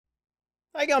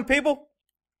How you going, people?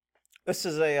 This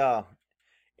is a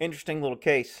interesting little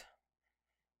case.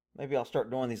 Maybe I'll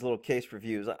start doing these little case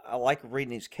reviews. I like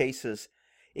reading these cases.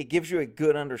 It gives you a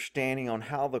good understanding on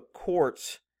how the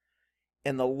courts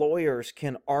and the lawyers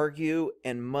can argue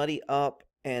and muddy up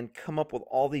and come up with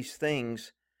all these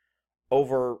things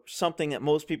over something that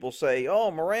most people say, oh,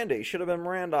 Miranda, you should have been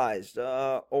Mirandized,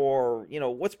 or,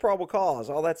 what's probable cause?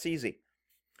 Oh, that's easy.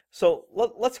 So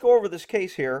let's go over this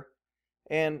case here.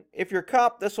 And if you're a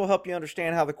cop, this will help you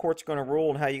understand how the court's going to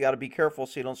rule and how you got to be careful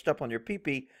so you don't step on your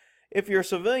pee-pee. If you're a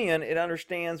civilian, it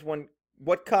understands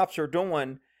what cops are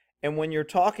doing, and when you're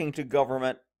talking to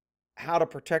government, how to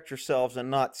protect yourselves and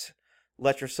not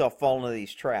let yourself fall into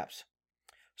these traps.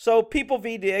 So, People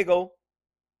v. Diego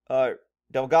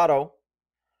Delgado.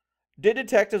 Did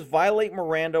detectives violate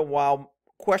Miranda while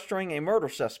questioning a murder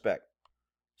suspect?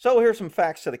 So here's some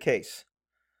facts to the case.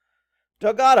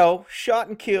 Delgado shot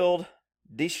and killed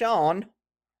Deshawn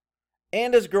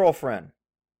and his girlfriend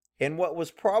in what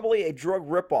was probably a drug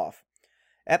ripoff.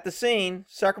 At the scene,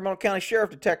 Sacramento County Sheriff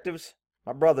detectives,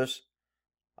 my brothers,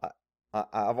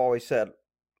 I've always said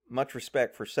much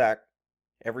respect for SAC.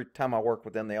 Every time I work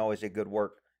with them, they always did good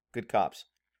work, good cops.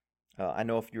 I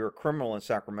know if you're a criminal in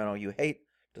Sacramento, you hate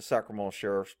the Sacramento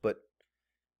sheriffs, but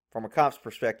from a cop's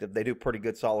perspective, they do pretty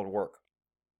good, solid work.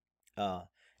 And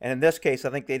in this case, I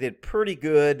think they did pretty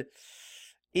good.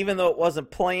 Even though it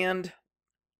wasn't planned,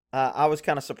 I was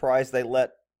kind of surprised they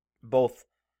let both.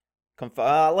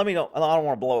 Let me know. I don't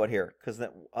want to blow it here because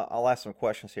I'll ask some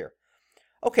questions here.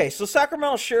 Okay, so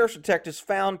Sacramento Sheriff's detectives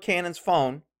found Cannon's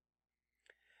phone,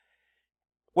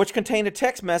 which contained a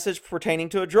text message pertaining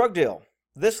to a drug deal.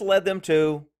 This led them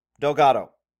to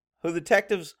Delgado, who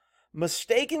detectives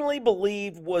mistakenly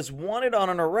believed was wanted on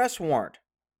an arrest warrant.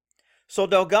 So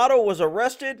Delgado was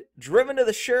arrested, driven to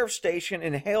the sheriff's station,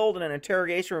 and held in an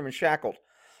interrogation room and shackled.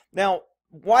 Now,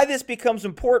 why this becomes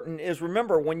important is,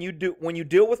 remember, when you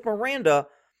deal with Miranda,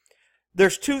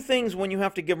 there's two things when you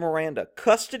have to give Miranda: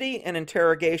 custody and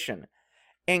interrogation.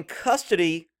 And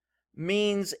custody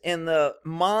means, in the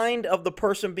mind of the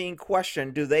person being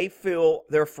questioned, do they feel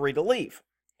they're free to leave?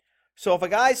 So if a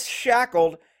guy's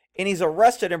shackled and he's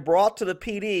arrested and brought to the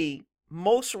PD,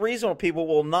 most reasonable people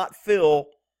will not feel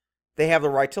they have the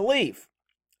right to leave.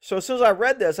 So as soon as I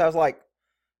read this, I was like,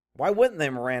 why wouldn't they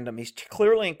Miranda him? He's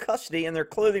clearly in custody, and they're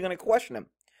clearly going to question him.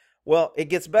 Well, it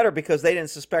gets better because they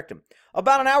didn't suspect him.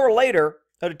 About an hour later,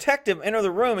 a detective entered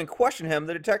the room and questioned him.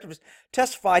 The detective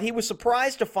testified he was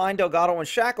surprised to find Delgado in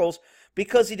shackles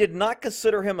because he did not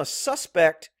consider him a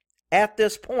suspect at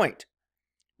this point.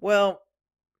 Well,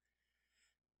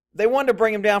 they wanted to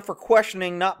bring him down for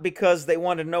questioning, not because they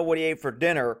wanted to know what he ate for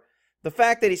dinner. The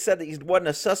fact that he said that he wasn't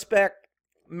a suspect,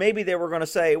 maybe they were going to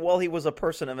say, well, he was a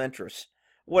person of interest.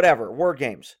 Whatever, word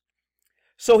games.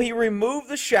 So he removed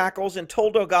the shackles and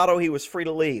told Delgado he was free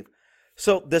to leave.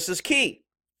 So this is key.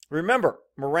 Remember,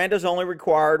 Miranda's only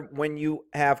required when you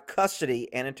have custody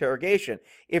and interrogation.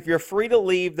 If you're free to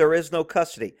leave, there is no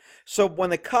custody. So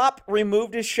when the cop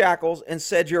removed his shackles and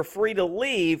said you're free to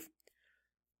leave,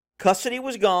 custody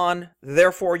was gone,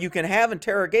 therefore you can have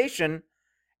interrogation,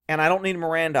 and I don't need to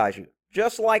Mirandize you.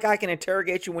 Just like I can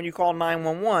interrogate you when you call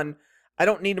 911, I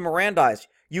don't need to Mirandize you.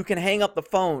 You can hang up the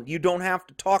phone. You don't have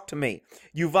to talk to me.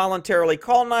 You voluntarily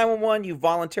call 911. You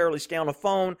voluntarily stay on the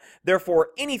phone. Therefore,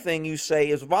 anything you say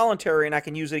is voluntary, and I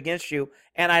can use it against you,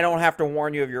 and I don't have to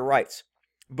warn you of your rights.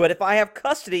 But if I have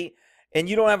custody and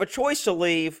you don't have a choice to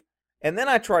leave, and then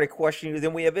I try to question you,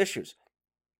 then we have issues.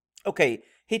 Okay,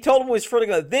 he told him he was free to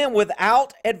go. Then,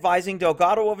 without advising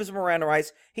Delgado of his Miranda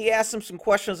rights, he asked him some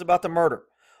questions about the murder.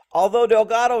 Although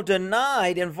Delgado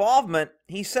denied involvement,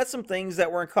 he said some things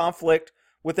that were in conflict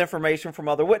with information from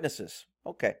other witnesses.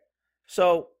 Okay,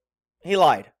 so he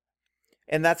lied.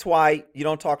 And that's why you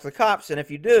don't talk to the cops, and if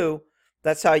you do,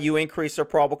 that's how you increase their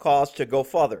probable cause to go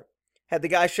further. Had the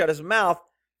guy shut his mouth,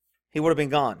 he would have been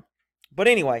gone. But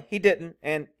anyway, he didn't,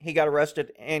 and he got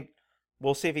arrested, and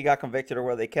we'll see if he got convicted or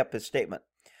whether they kept his statement.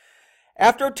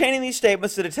 After obtaining these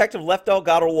statements, the detective left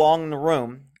Delgado alone in the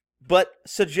room, but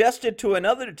suggested to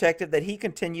another detective that he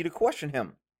continue to question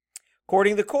him.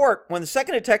 According to the court, when the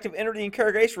second detective entered the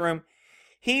interrogation room,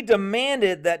 he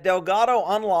demanded that Delgado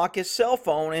unlock his cell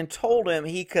phone and told him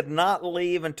he could not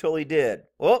leave until he did.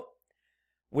 Well,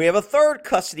 we have a third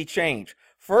custody change.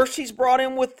 First, he's brought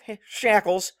in with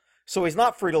shackles, so he's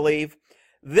not free to leave.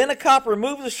 Then a cop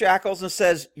removes the shackles and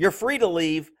says, you're free to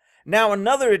leave. Now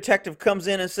another detective comes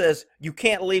in and says, you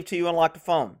can't leave till you unlock the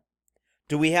phone.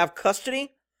 Do we have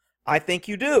custody? I think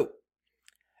you do.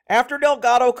 After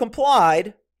Delgado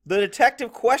complied, the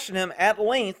detective questioned him at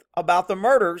length about the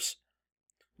murders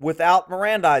without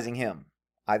Mirandizing him.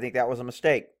 I think that was a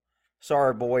mistake.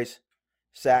 Sorry, boys.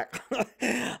 Sack.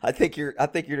 I think your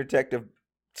detective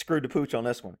screwed the pooch on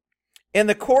this one. In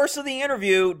the course of the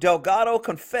interview, Delgado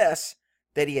confessed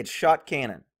that he had shot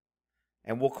Cannon.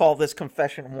 And we'll call this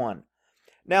confession 1.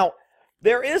 Now,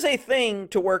 there is a thing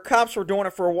to where cops were doing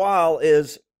it for a while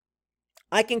is,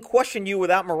 I can question you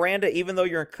without Miranda even though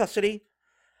you're in custody.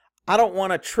 I don't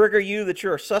want to trigger you that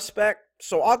you're a suspect,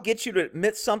 so I'll get you to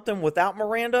admit something without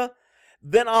Miranda.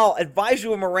 Then I'll advise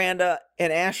you of Miranda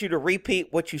and ask you to repeat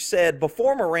what you said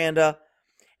before Miranda,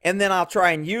 and then I'll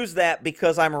try and use that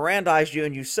because I Mirandized you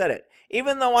and you said it.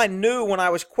 Even though I knew when I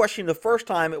was questioned the first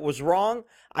time it was wrong,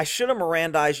 I should have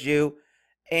Mirandized you.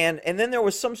 And then there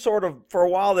was some sort of, for a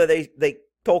while there, they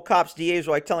told cops, DAs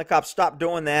were like telling cops, stop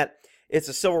doing that. It's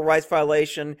a civil rights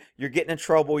violation. You're getting in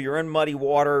trouble. You're in muddy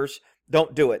waters.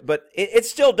 Don't do it. But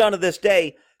it's still done to this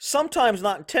day, sometimes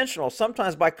not intentional,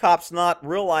 sometimes by cops not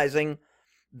realizing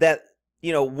that,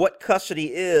 you know, what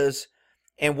custody is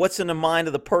and what's in the mind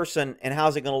of the person and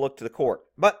how's it going to look to the court.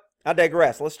 But I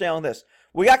digress. Let's stay on this.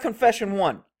 We got confession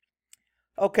 1.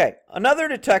 Okay, another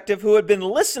detective who had been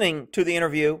listening to the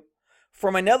interview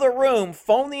from another room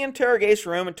phoned the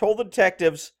interrogation room and told the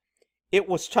detectives it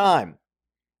was time.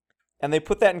 And they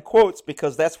put that in quotes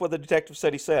because that's what the detective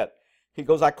said he said. He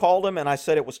goes, I called him and I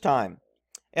said it was time.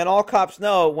 And all cops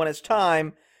know when it's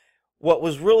time, what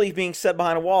was really being said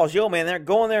behind the walls, yo, man, they're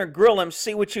going there and grill him,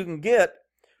 see what you can get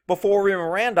before we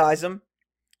Mirandize him,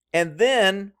 and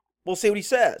then we'll see what he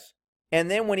says. And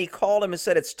then when he called him and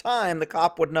said it's time, the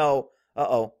cop would know,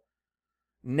 uh-oh.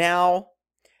 Now,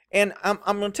 and I'm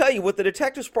going to tell you what the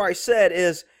detectives probably said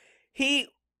is he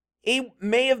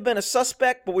may have been a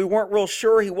suspect, but we weren't real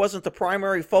sure. He wasn't the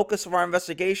primary focus of our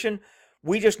investigation.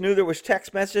 We just knew there was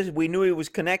text messages. We knew he was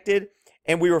connected,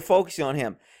 and we were focusing on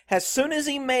him. As soon as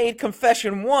he made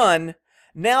confession 1,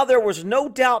 now there was no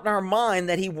doubt in our mind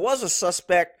that he was a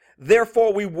suspect.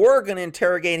 Therefore, we were going to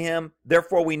interrogate him.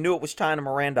 Therefore, we knew it was time to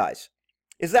Mirandize.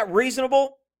 Is that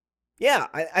reasonable? Yeah,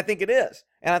 I think it is.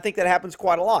 And I think that happens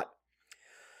quite a lot.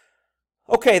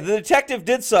 Okay, the detective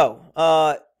did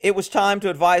so. It was time to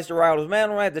advise the rival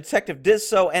man. The detective did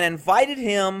so and invited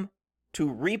him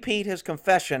to repeat his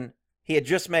confession he had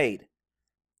just made.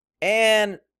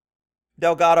 And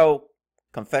Delgado,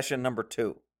 confession number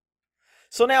 2.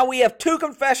 So now we have 2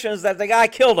 confessions that the guy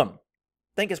killed him.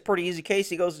 Think it's a pretty easy case.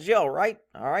 He goes to jail, right?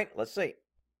 All right, let's see.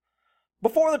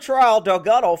 Before the trial,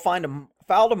 Delgado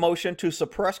filed a motion to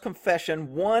suppress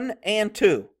confession 1 and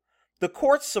 2. The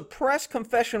court suppressed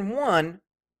confession 1,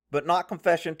 but not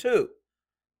confession 2.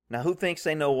 Now, who thinks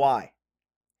they know why?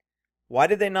 Why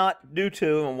did they not do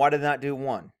 2 and why did they not do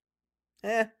 1?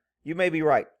 You may be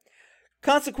right.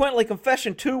 Consequently,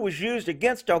 confession 2 was used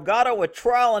against Delgado at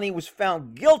trial and he was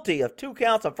found guilty of 2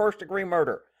 counts of first-degree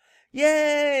murder.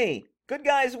 Yay! Good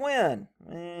guys win.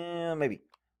 Maybe.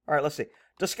 All right, let's see.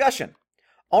 Discussion.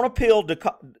 On appeal,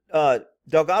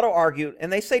 Delgado argued,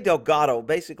 and they say Delgado,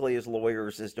 basically his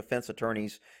lawyers, his defense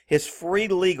attorneys, his free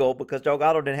legal, because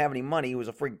Delgado didn't have any money, he was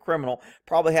a freaking criminal,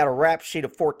 probably had a rap sheet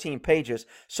of 14 pages.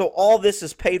 So all this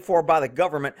is paid for by the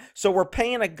government. So we're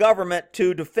paying a government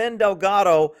to defend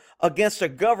Delgado against a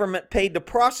government paid to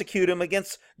prosecute him,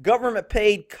 against government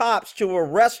paid cops to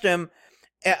arrest him,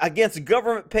 against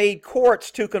government paid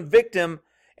courts to convict him,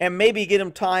 and maybe get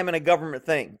him time in a government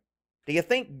thing. Do you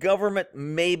think government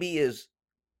maybe is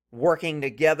working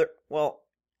together? Well,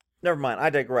 never mind. I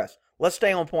digress. Let's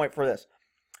stay on point for this.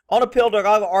 On appeal,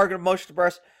 Delgado argued a motion to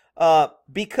suppress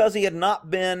because he had not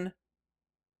been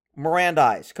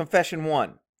Mirandized, confession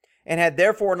 1, and had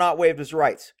therefore not waived his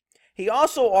rights. He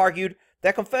also argued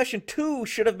that confession 2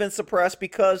 should have been suppressed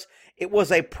because it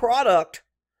was a product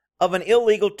of an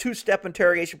illegal 2-step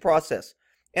interrogation process.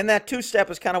 And that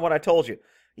 2-step is kind of what I told you.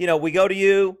 You know, we go to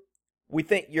you. We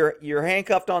think you're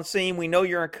handcuffed on scene. We know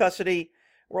you're in custody.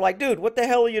 We're like, dude, what the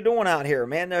hell are you doing out here,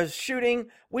 man? There's shooting.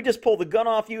 We just pulled the gun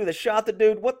off you. They shot the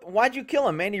dude. Why'd you kill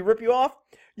him, man? Did he rip you off?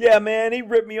 Yeah, man, he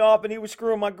ripped me off and he was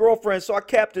screwing my girlfriend, so I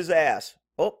capped his ass.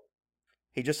 Oh,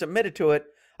 he just admitted to it.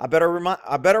 I better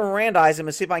Mirandize him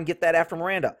and see if I can get that after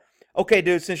Miranda. Okay,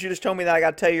 dude, since you just told me that, I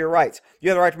got to tell you your rights. You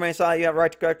have the right to remain silent. You have the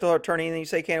right to correct the attorney. Anything you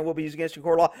say can and will be used against you in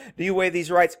court of law. Do you waive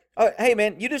these rights? Hey,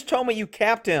 man, you just told me you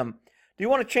capped him. Do you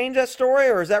want to change that story,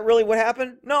 or is that really what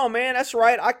happened? No, man, that's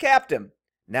right. I capped him.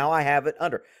 Now I have it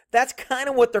under. That's kind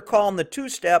of what they're calling the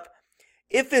 2-step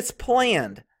if it's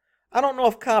planned. I don't know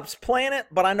if cops plan it,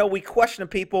 but I know we question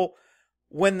people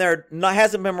when there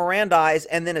hasn't been Mirandized,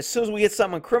 and then as soon as we get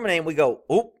something incriminating, we go,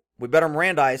 oop, we better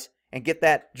Mirandize and get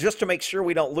that just to make sure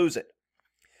we don't lose it.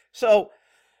 So,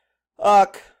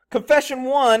 confession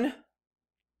 1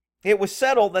 it was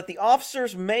settled that the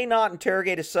officers may not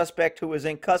interrogate a suspect who is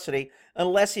in custody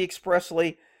unless he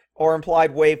expressly or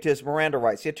implied waived his Miranda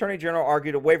rights. The Attorney General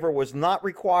argued a waiver was not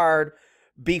required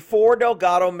before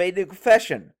Delgado made the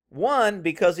confession. One,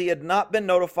 because he had not been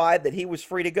notified that he was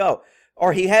free to go,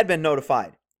 or he had been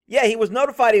notified. Yeah, he was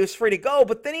notified he was free to go,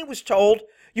 but then he was told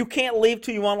you can't leave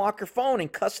till you unlock your phone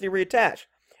and custody reattached,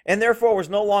 and therefore was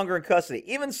no longer in custody.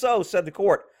 Even so, said the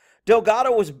court,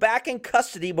 Delgado was back in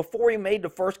custody before he made the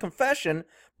first confession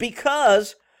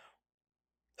because,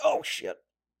 oh shit.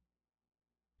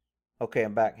 Okay,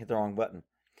 I'm back. Hit the wrong button.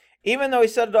 Even though he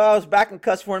said I was back in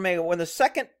custody when the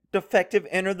second detective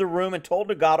entered the room and told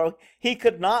Delgado he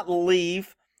could not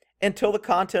leave until the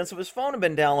contents of his phone had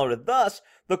been downloaded. Thus,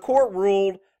 the court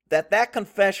ruled that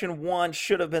confession one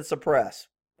should have been suppressed.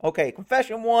 Okay,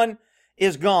 confession one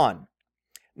is gone.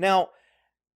 Now,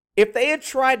 if they had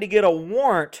tried to get a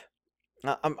warrant,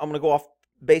 I'm going to go off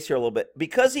base here a little bit.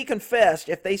 Because he confessed,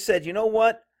 if they said, you know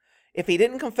what, if he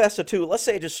didn't confess to two, let's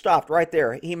say it just stopped right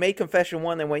there. He made confession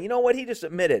one, then went, you know what, he just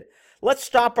admitted. Let's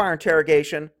stop our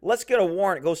interrogation. Let's get a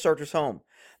warrant, go search his home.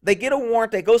 They get a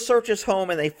warrant, they go search his home,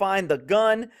 and they find the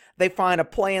gun, they find a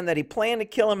plan that he planned to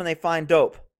kill him, and they find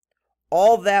dope.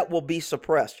 All that will be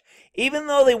suppressed. Even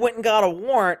though they went and got a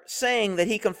warrant saying that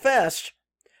he confessed,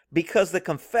 because the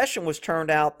confession was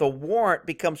turned out, the warrant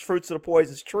becomes fruits of the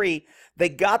poisonous tree. They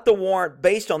got the warrant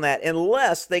based on that,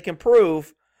 unless they can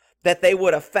prove that they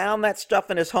would have found that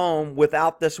stuff in his home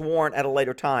without this warrant at a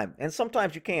later time. And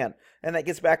sometimes you can. And that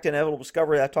gets back to inevitable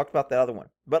discovery. I talked about the other one.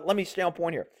 But let me stay on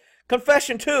point here.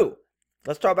 Confession 2.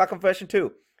 Let's talk about Confession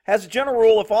 2. Has a general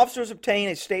rule, if officers obtain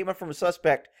a statement from a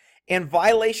suspect in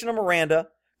violation of Miranda,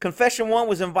 Confession 1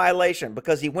 was in violation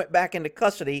because he went back into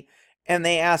custody and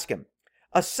they asked him.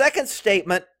 A second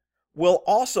statement will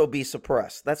also be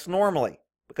suppressed. That's normally,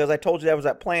 because I told you that was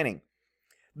that planning.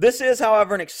 This is,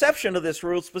 however, an exception to this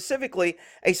rule. Specifically,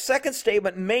 a second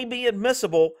statement may be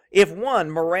admissible if, one,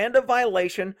 Miranda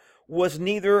violation was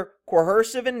neither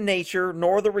coercive in nature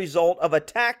nor the result of a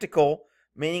tactical,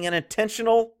 meaning an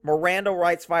intentional, Miranda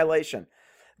rights violation.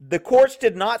 The courts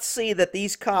did not see that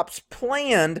these cops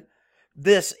planned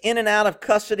this in and out of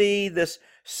custody, this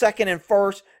second and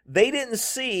first. They didn't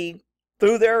see,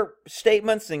 through their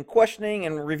statements and questioning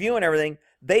and reviewing everything,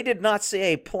 they did not see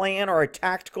a plan or a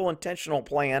tactical, intentional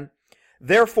plan.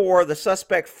 Therefore, the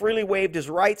suspect freely waived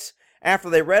his rights after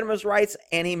they read him his rights,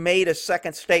 and he made a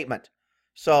second statement.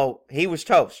 So, he was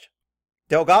toast.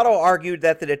 Delgado argued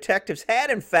that the detectives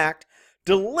had, in fact,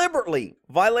 deliberately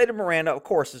violated Miranda. Of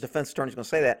course, his defense attorney is going to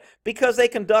say that, because they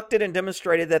conducted and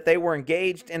demonstrated that they were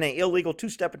engaged in an illegal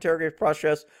two-step interrogative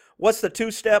process. What's the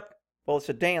two-step? Well, it's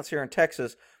a dance here in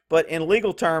Texas, but in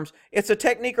legal terms, it's a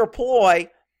technique or ploy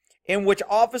in which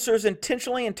officers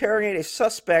intentionally interrogate a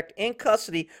suspect in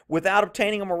custody without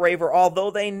obtaining him a waiver,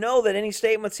 although they know that any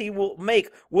statements he will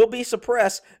make will be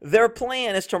suppressed. Their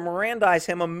plan is to Mirandize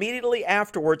him immediately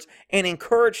afterwards and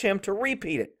encourage him to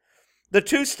repeat it. The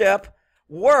two-step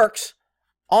works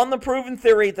on the proven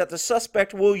theory that the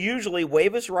suspect will usually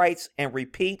waive his rights and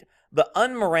repeat the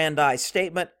un-Mirandized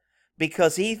statement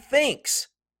because he thinks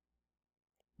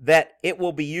that it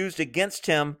will be used against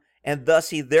him, and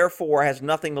thus he therefore has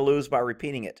nothing to lose by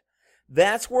repeating it.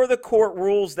 That's where the court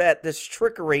rules that this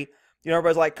trickery,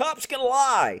 everybody's like, cops can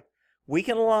lie. We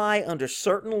can lie under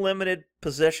certain limited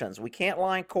positions. We can't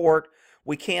lie in court.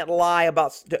 We can't lie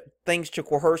about things to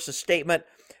coerce a statement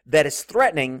that is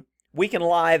threatening. We can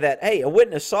lie that, hey, a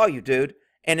witness saw you, dude,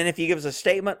 and then if you give us a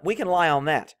statement, we can lie on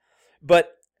that.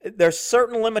 But there's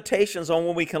certain limitations on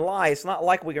when we can lie. It's not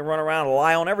like we can run around and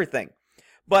lie on everything.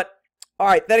 But, all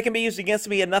right, that it can be used against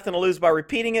me and nothing to lose by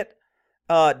repeating it.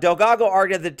 Delgado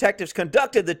argued the detectives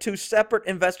conducted the two separate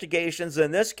investigations,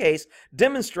 in this case,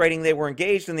 demonstrating they were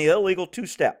engaged in the illegal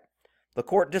two-step. The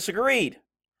court disagreed.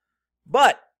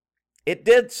 But it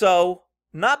did so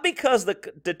not because the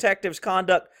detectives'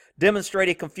 conduct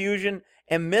demonstrated confusion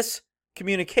and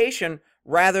miscommunication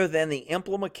rather than the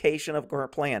implementation of her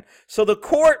plan. So the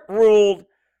court ruled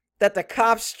that the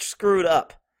cops screwed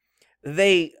up.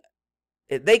 They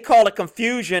called it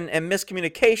confusion and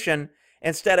miscommunication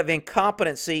instead of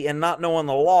incompetency and not knowing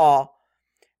the law,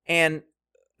 and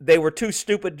they were too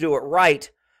stupid to do it right,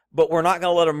 but we're not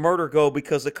going to let a murder go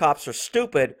because the cops are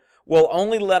stupid. We'll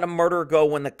only let a murder go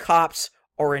when the cops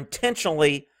are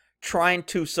intentionally trying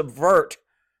to subvert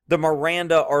the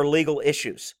Miranda or legal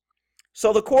issues.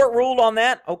 So the court ruled on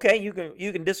that. Okay, you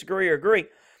can disagree or agree.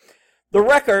 The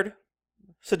record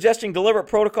suggesting deliberate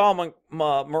protocol,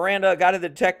 Miranda guided the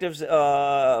detectives,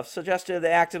 suggested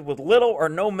they acted with little or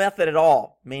no method at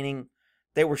all, meaning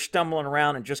they were stumbling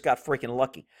around and just got freaking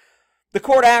lucky.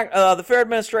 The Fair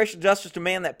Administration of Justice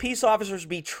demand that peace officers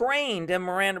be trained in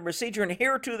Miranda procedure and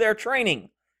adhere to their training.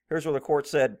 Here's where the court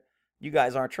said, you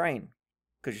guys aren't trained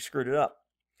because you screwed it up.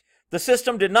 The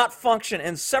system did not function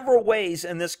in several ways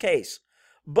in this case,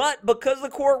 but because the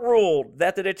court ruled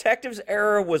that the detective's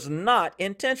error was not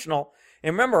intentional,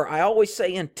 and remember, I always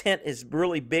say intent is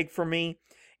really big for me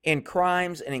in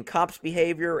crimes and in cops'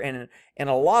 behavior and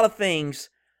a lot of things.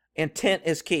 Intent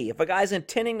is key. If a guy's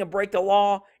intending to break the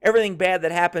law, everything bad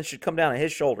that happens should come down on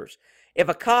his shoulders. If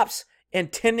a cop's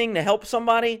intending to help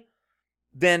somebody,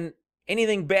 then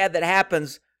anything bad that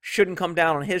happens shouldn't come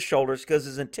down on his shoulders because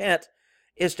his intent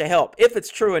is to help, if it's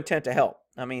true intent to help.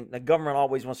 I mean, the government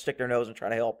always wants to stick their nose and try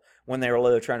to help when they're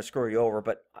literally trying to screw you over,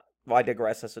 but I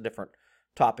digress. That's a different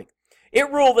topic. It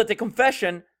ruled that the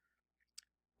confession,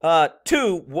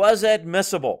 too, was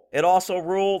admissible. It also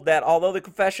ruled that although the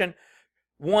confession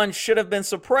one should have been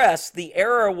suppressed, the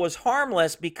error was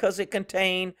harmless because it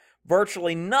contained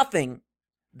virtually nothing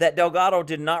that Delgado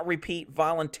did not repeat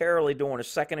voluntarily during a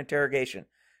second interrogation.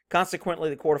 Consequently,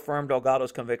 the court affirmed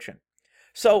Delgado's conviction.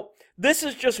 So this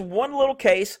is just one little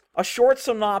case, a short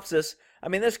synopsis. I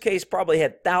mean, this case probably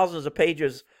had thousands of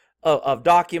pages of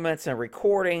documents and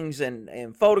recordings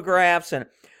and photographs. And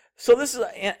so this is,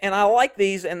 and I like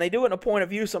these, and they do it in a point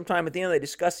of view sometime at the end. They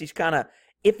discuss these kind of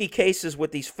iffy cases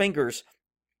with these fingers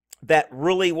that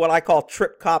really, what I call,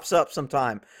 trip cops up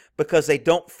sometime because they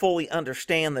don't fully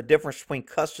understand the difference between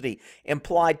custody,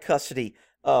 implied custody,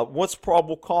 what's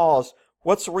probable cause,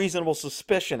 what's reasonable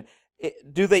suspicion.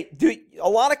 Do a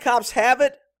lot of cops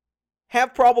have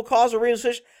probable cause or reasonable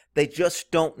suspicion? They just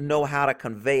don't know how to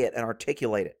convey it and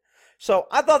articulate it. So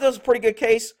I thought this was a pretty good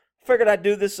case. Figured I'd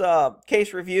do this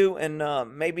case review, and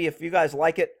maybe if you guys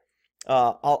like it,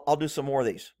 I'll do some more of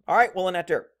these. All right, we'll end that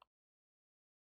there.